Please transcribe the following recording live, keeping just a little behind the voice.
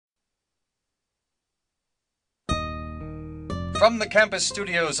From the campus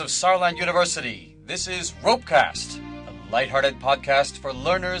studios of Saarland University, this is RoPeCast, a lighthearted podcast for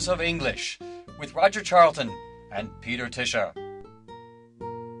learners of English, with Roger Charlton and Peter Tisha.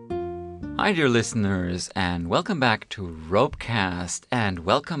 Hi, dear listeners, and welcome back to RoPeCast, and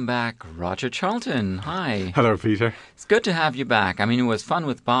welcome back, Roger Charlton. Hi. Hello, Peter. It's good to have you back. I mean, it was fun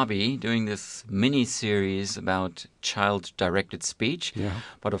with Bobby doing this mini-series about child-directed speech,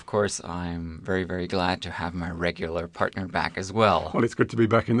 but of course, I'm very, very glad to have my regular partner back as well. Well, it's good to be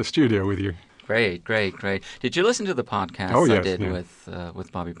back in the studio with you. Great. Did you listen to the podcast I did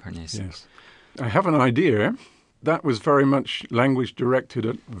with Bobby Pernice? Yes. I have an idea. That was very much language directed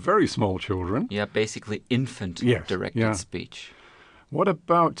at very small children. Yeah, basically infant-directed speech. What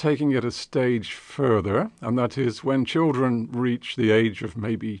about taking it a stage further? And that is when children reach the age of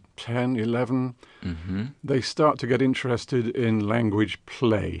maybe 10, 11, they start to get interested in language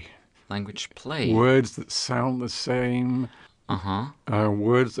play. Language play? Words that sound the same.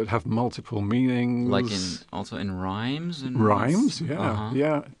 Words that have multiple meanings. Like also in rhymes? Rhymes,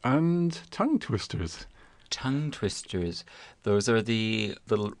 yeah. And tongue twisters. Tongue twisters. Those are the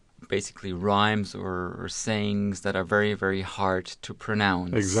little, basically, rhymes or sayings that are very, very hard to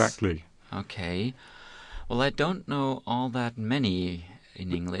pronounce. Exactly. Okay. Well, I don't know all that many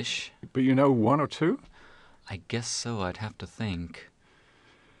in English. But you know one or two? I guess so. I'd have to think.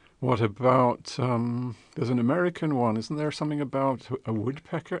 What about, there's an American one. Isn't there something about a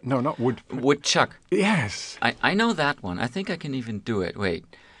woodpecker? No, not woodpecker. Woodchuck. Yes. I know that one. I think I can even do it. Wait.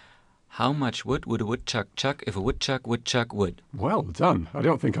 How much wood would a woodchuck chuck if a woodchuck would? Well done. I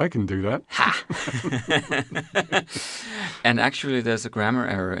don't think I can do that. Ha! And actually, there's a grammar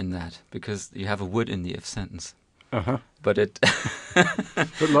error in that because you have a would in the if sentence. But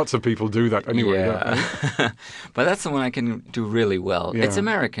But lots of people do that anyway. Yeah. But that's the one I can do really well. Yeah. It's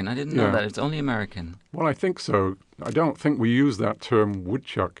American. I didn't know that. It's only American. Well, I think so. I don't think we use that term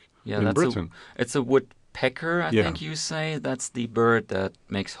woodchuck in Britain. It's a woodpecker, I think you say. That's the bird that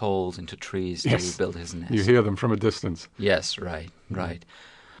makes holes into trees to build his nest. You hear them from a distance. Yes, right.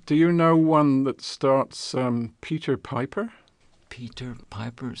 Do you know one that starts Peter Piper? Peter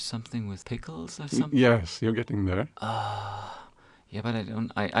Piper, something with pickles or something? Yes, you're getting there. Yeah, but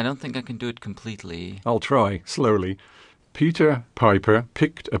I don't think I can do it completely. I'll try, slowly. Peter Piper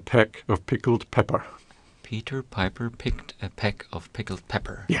picked a peck of pickled pepper. Peter Piper picked a peck of pickled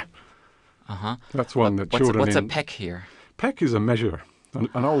pepper. Yeah. That's one that children... What's a peck here? Peck is a measure,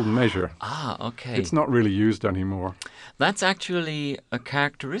 an old measure. Okay. It's not really used anymore. That's actually a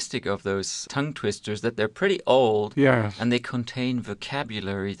characteristic of those tongue twisters, that they're pretty old. Yes. And they contain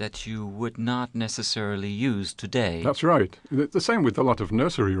vocabulary that you would not necessarily use today. That's right. The same with a lot of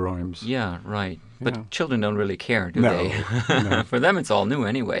nursery rhymes. Yeah, right. But children don't really care, do they? No. For them, it's all new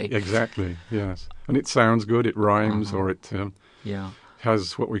anyway. Exactly, yes. And it sounds good, it rhymes, or it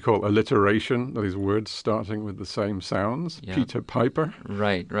has what we call alliteration, that is words starting with the same sounds. Yeah. Peter Piper.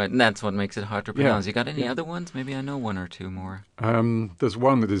 Right. And that's what makes it hard to pronounce. You got any other ones? Maybe I know one or two more. There's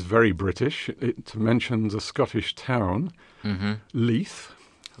one that is very British. It mentions a Scottish town, Leith.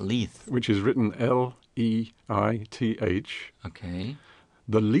 Leith. Which is written Leith. Okay.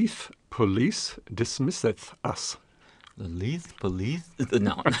 The Leith police dismisseth us. The Leith police?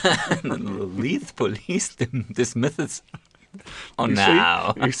 No. The Leith police dismisseth. You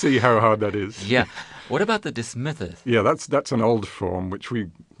see how hard that is. Yeah. What about the dismisseth? Yeah, that's an old form which you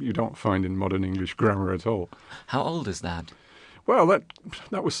don't find in modern English grammar at all. How old is that? Well,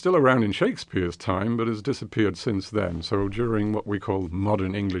 that was still around in Shakespeare's time, but has disappeared since then. So during what we call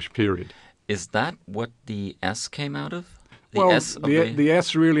modern English period. Is that what the S came out of? The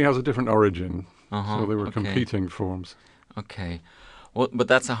S really has a different origin. So they were competing forms. Okay. Well, but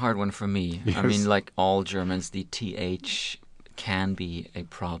that's a hard one for me. Yes. I mean, like all Germans, the TH can be a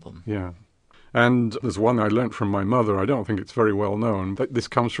problem. Yeah. And there's one I learnt from my mother. I don't think it's very well known. But this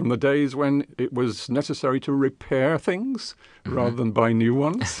comes from the days when it was necessary to repair things rather than buy new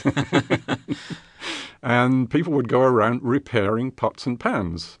ones. And people would go around repairing pots and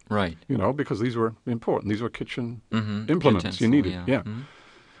pans. Right. Because these were important. These were kitchen implements you needed. Yeah.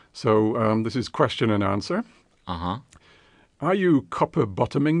 So this is question and answer. Are you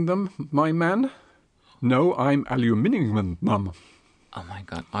copper-bottoming them, my man? No, I'm aluminiuming them, mum. Oh, my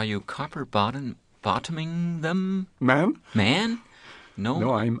God. Are you copper-bottoming them? Man? No.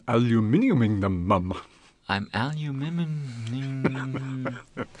 No, I'm aluminiuming them, mum. I'm aluminiuming...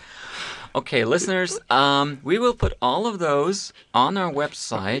 Okay, listeners, we will put all of those on our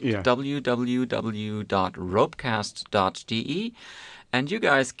website, www.ropecast.de. And you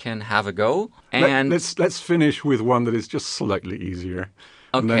guys can have a go. And let's finish with one that is just slightly easier.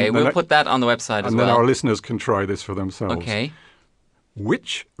 Okay, we'll put that on the website as well. And then our listeners can try this for themselves. Okay.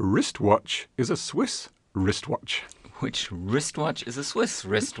 Which wristwatch is a Swiss wristwatch? Which wristwatch is a Swiss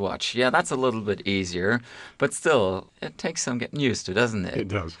wristwatch? Yeah, that's a little bit easier, but still, it takes some getting used to, doesn't it? It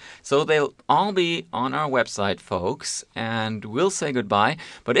does. So they'll all be on our website, folks, and we'll say goodbye.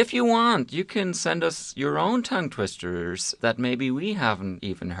 But if you want, you can send us your own tongue twisters that maybe we haven't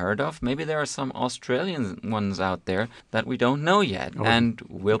even heard of. Maybe there are some Australian ones out there that we don't know yet, and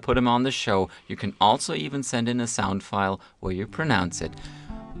we'll put them on the show. You can also even send in a sound file where you pronounce it.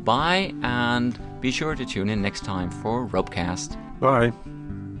 Bye, and be sure to tune in next time for RoPeCast. Bye.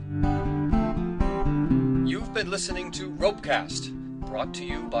 You've been listening to RoPeCast, brought to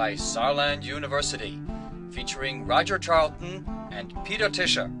you by Saarland University, featuring Roger Charlton and Peter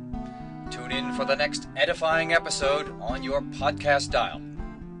Tischer. Tune in for the next edifying episode on your podcast dial.